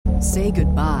Say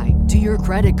goodbye to your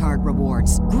credit card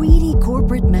rewards. Greedy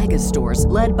corporate mega stores,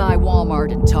 led by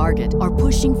Walmart and Target, are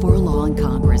pushing for a law in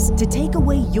Congress to take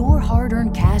away your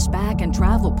hard-earned cash back and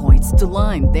travel points to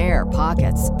line their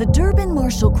pockets. The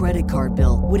Durbin-Marshall credit card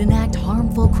bill would enact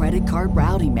harmful credit card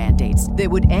routing mandates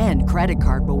that would end credit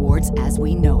card rewards as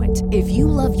we know it. If you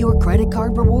love your credit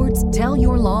card rewards, tell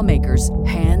your lawmakers,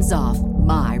 hands off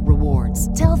my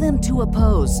rewards. Tell them to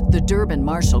oppose the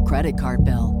Durbin-Marshall credit card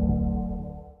bill.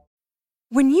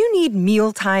 When you need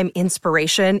mealtime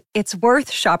inspiration, it's worth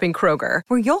shopping Kroger,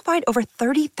 where you'll find over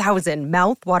 30,000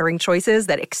 mouth-watering choices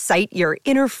that excite your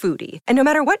inner foodie. And no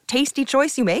matter what tasty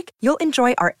choice you make, you'll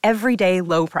enjoy our everyday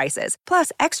low prices,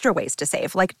 plus extra ways to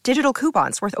save, like digital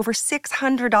coupons worth over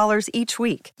 $600 each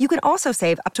week. You can also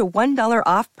save up to $1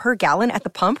 off per gallon at the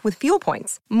pump with fuel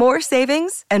points. More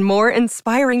savings and more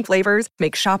inspiring flavors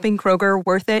make shopping Kroger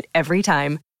worth it every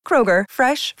time. Kroger,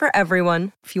 fresh for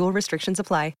everyone. Fuel restrictions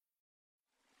apply.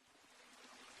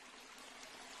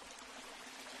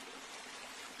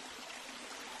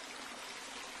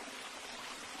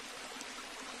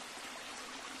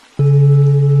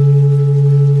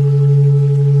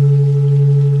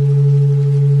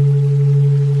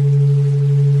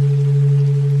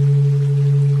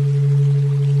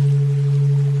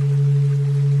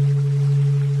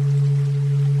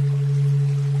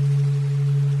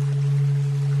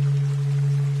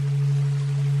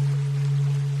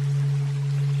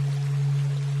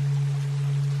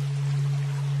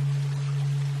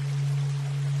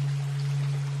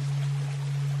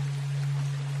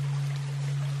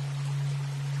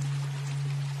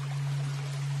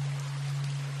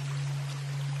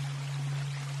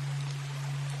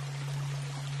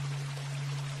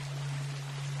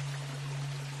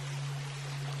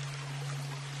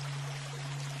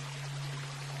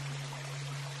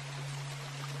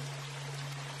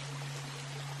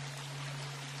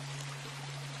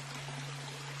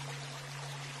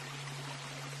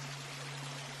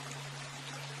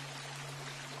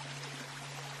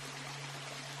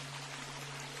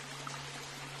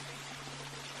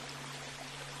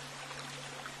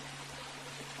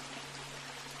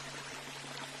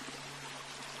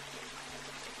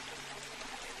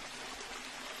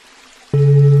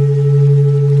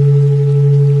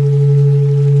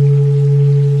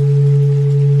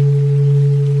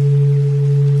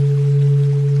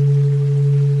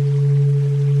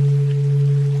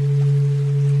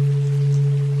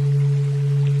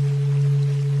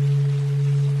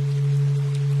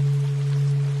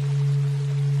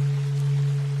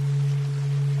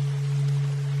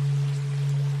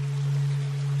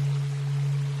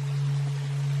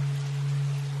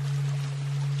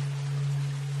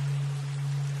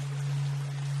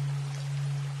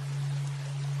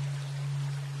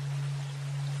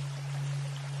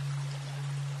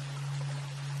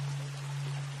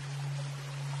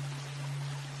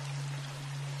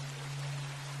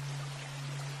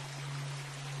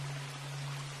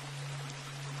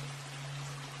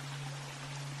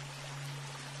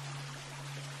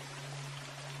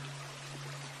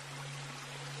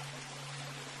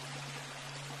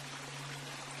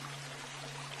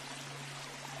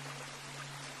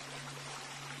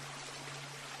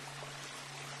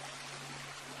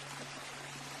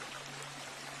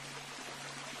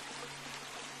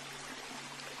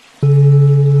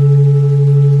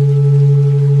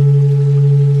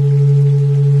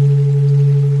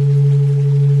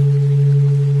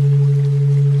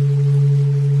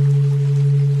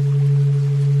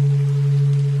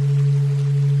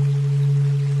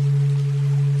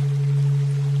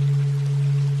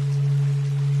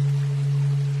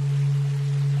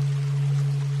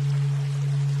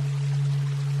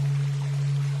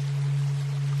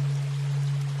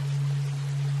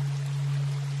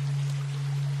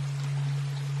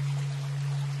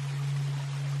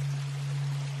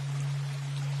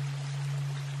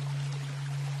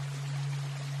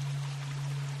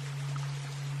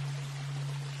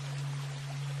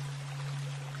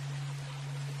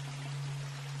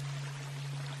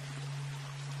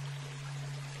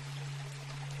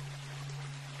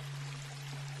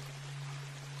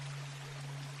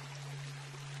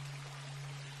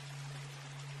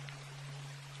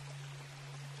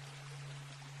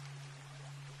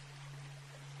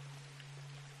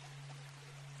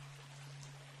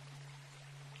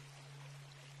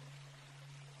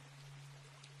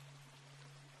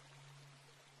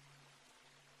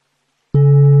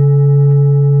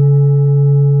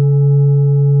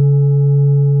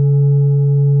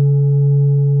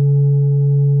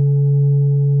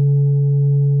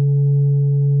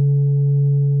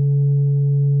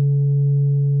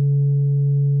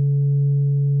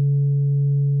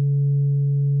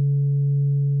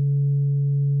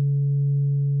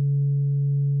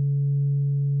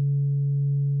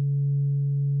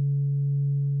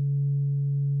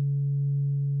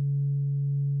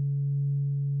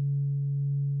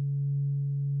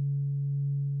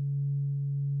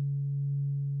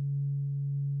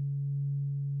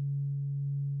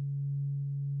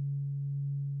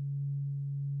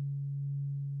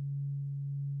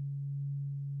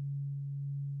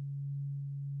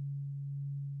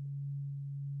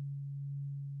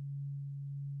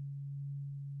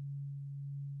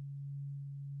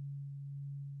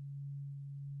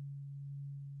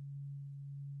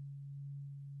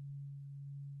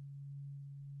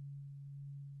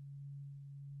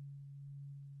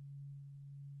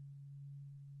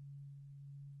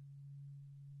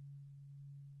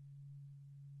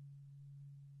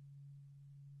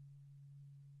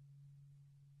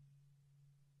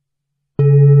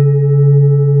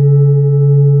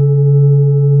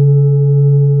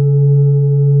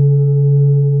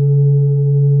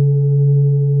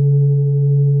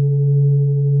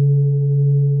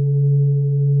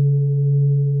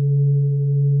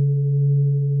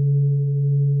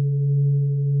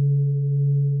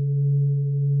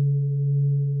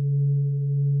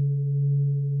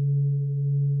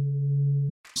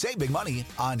 Save big money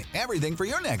on everything for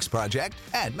your next project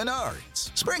at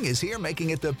Menards. Spring is here,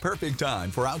 making it the perfect time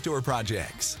for outdoor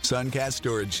projects. Suncast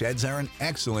storage sheds are an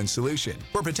excellent solution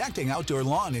for protecting outdoor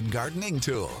lawn and gardening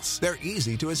tools. They're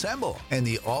easy to assemble, and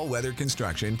the all-weather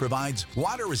construction provides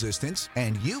water resistance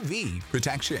and UV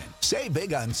protection. Save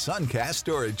big on Suncast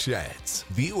storage sheds.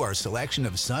 View our selection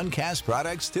of Suncast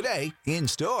products today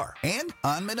in-store and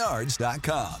on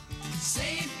Menards.com.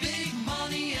 Save big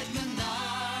money at Menards.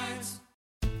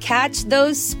 Catch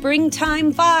those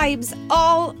springtime vibes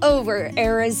all over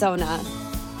Arizona.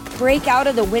 Break out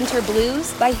of the winter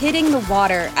blues by hitting the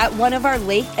water at one of our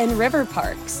lake and river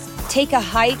parks. Take a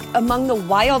hike among the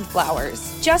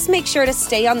wildflowers. Just make sure to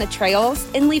stay on the trails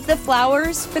and leave the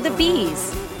flowers for the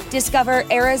bees. Discover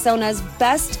Arizona's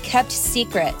best-kept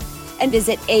secret and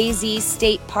visit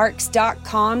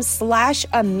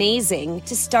azstateparks.com/amazing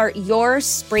to start your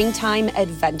springtime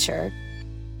adventure.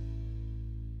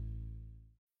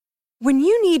 When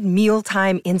you need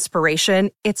mealtime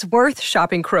inspiration, it's worth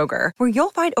shopping Kroger, where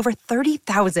you'll find over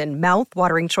 30,000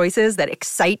 mouth-watering choices that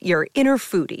excite your inner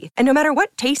foodie. And no matter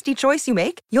what tasty choice you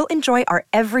make, you'll enjoy our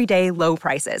everyday low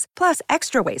prices, plus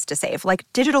extra ways to save, like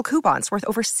digital coupons worth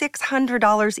over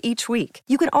 $600 each week.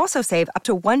 You can also save up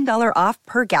to $1 off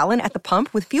per gallon at the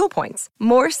pump with fuel points.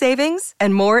 More savings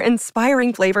and more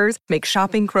inspiring flavors make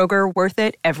shopping Kroger worth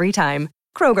it every time.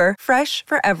 Kroger, fresh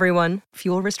for everyone.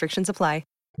 Fuel restrictions apply.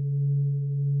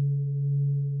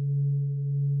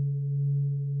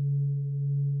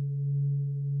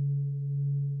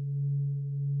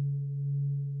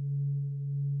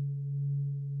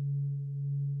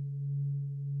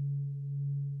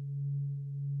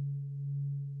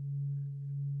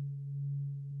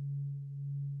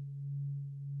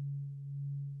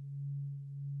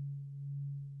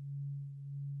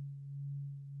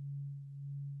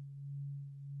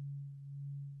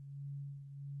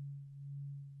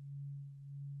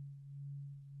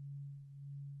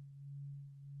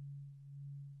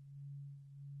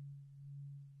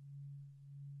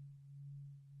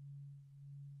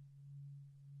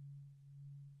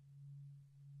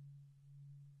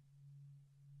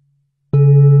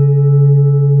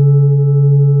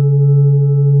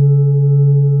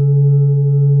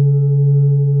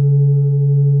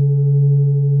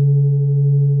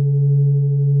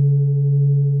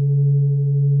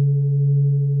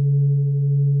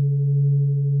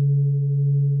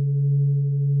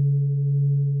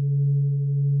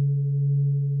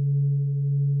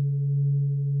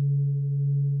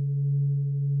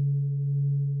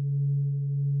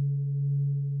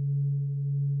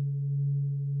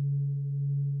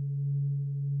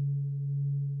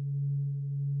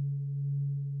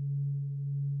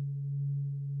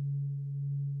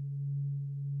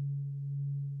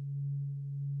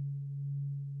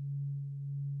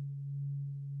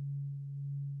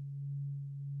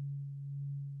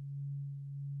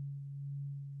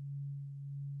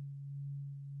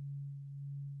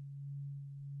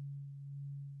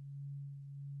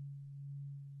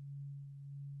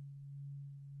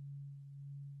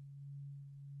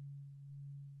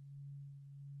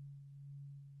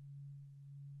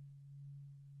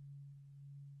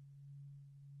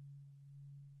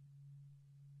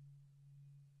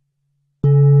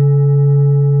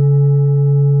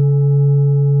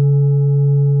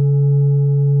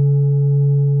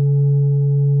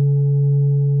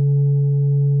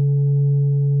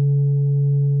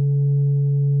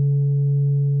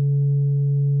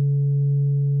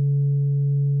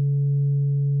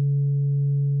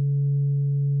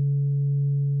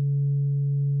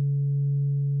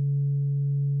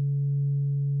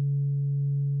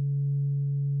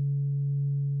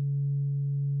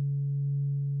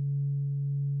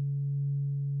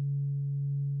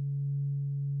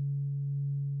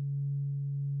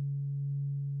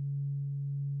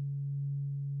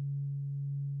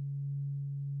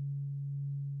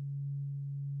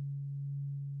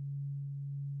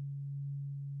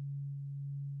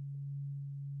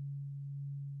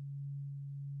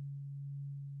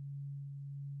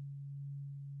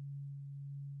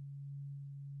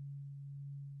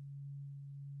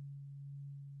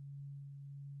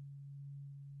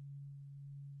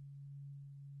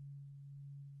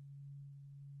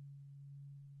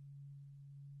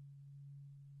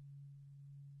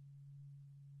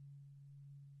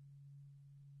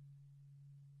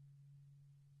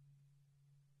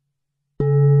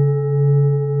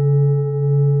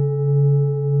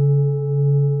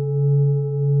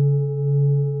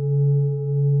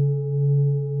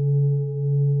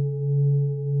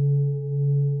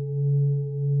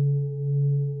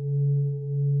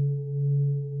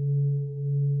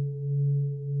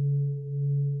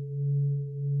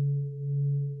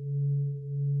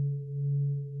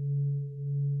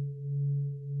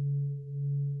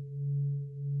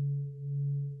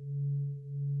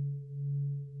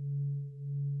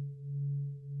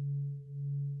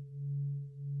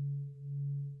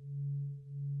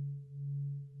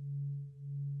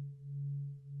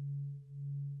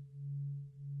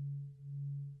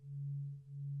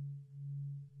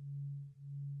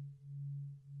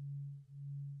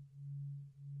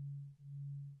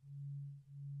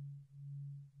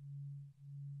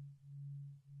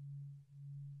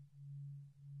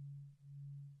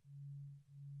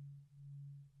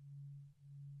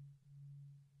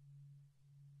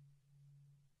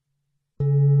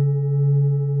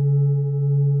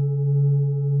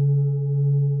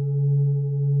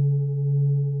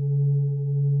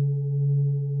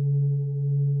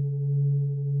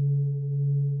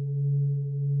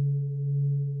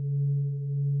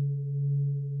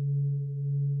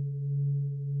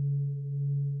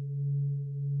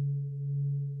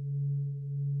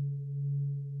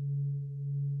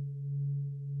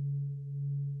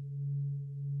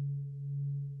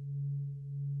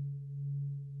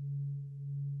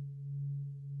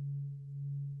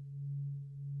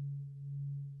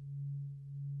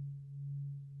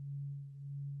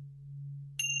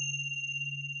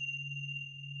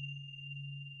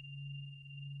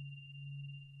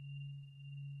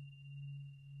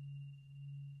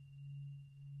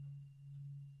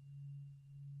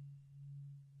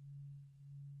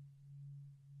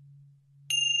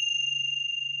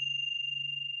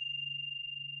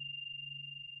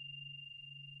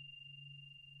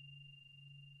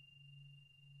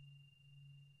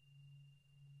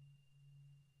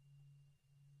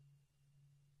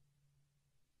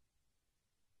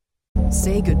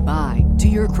 Say goodbye to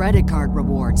your credit card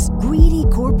rewards. Greedy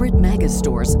corporate mega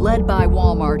stores, led by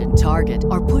Walmart and Target,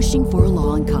 are pushing for a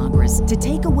law in Congress to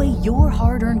take away your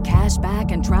hard-earned cash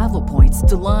back and travel points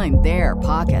to line their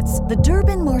pockets. The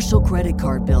Durbin-Marshall credit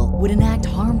card bill would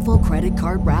enact harmful credit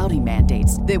card routing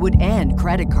mandates that would end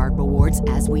credit card rewards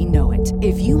as we know it.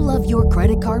 If you love your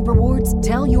credit card rewards,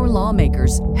 tell your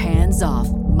lawmakers, hands off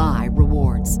my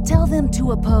rewards. Tell them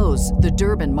to oppose the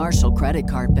Durbin-Marshall credit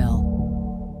card bill.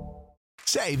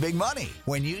 Save big money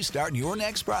when you start your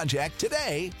next project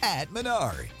today at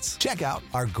Menards. Check out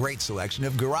our great selection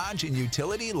of garage and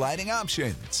utility lighting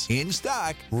options. In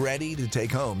stock, ready to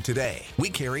take home today. We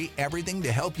carry everything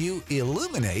to help you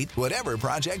illuminate whatever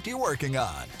project you're working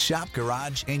on. Shop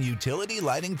garage and utility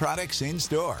lighting products in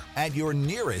store at your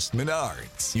nearest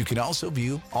Menards. You can also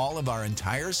view all of our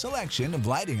entire selection of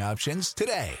lighting options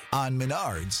today on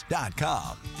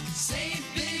Menards.com. Save